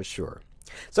 Simone, for sure.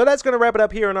 So that's going to wrap it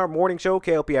up here on our morning show,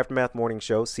 K.L.P. Aftermath Morning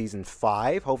Show, Season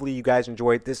 5. Hopefully you guys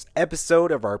enjoyed this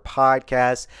episode of our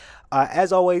podcast.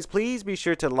 As always, please be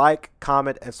sure to like,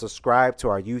 comment, and subscribe to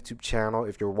our YouTube channel.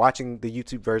 If you're watching the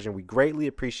YouTube version, we greatly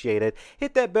appreciate it.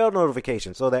 Hit that bell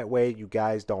notification so that way you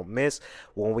guys don't miss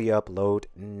when we upload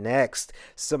next.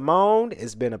 Simone,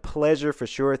 it's been a pleasure for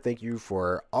sure. Thank you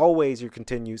for always your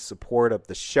continued support of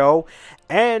the show.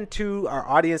 And to our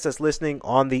audience that's listening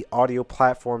on the audio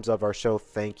platforms of our show,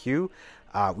 thank you.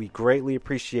 We greatly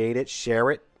appreciate it.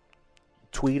 Share it.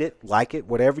 Tweet it, like it,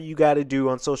 whatever you got to do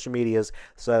on social medias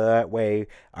so that way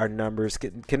our numbers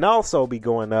can also be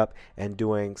going up and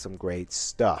doing some great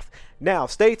stuff. Now,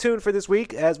 stay tuned for this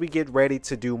week as we get ready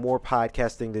to do more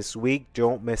podcasting this week.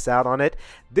 Don't miss out on it.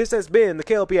 This has been the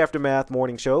K.L.P. Aftermath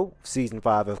Morning Show, Season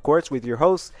 5, of course, with your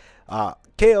hosts,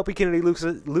 K.L.P. Kennedy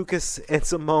Lucas and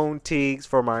Simone Teagues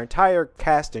from our entire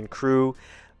cast and crew.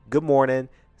 Good morning.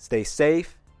 Stay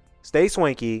safe. Stay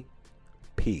swanky.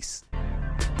 Peace.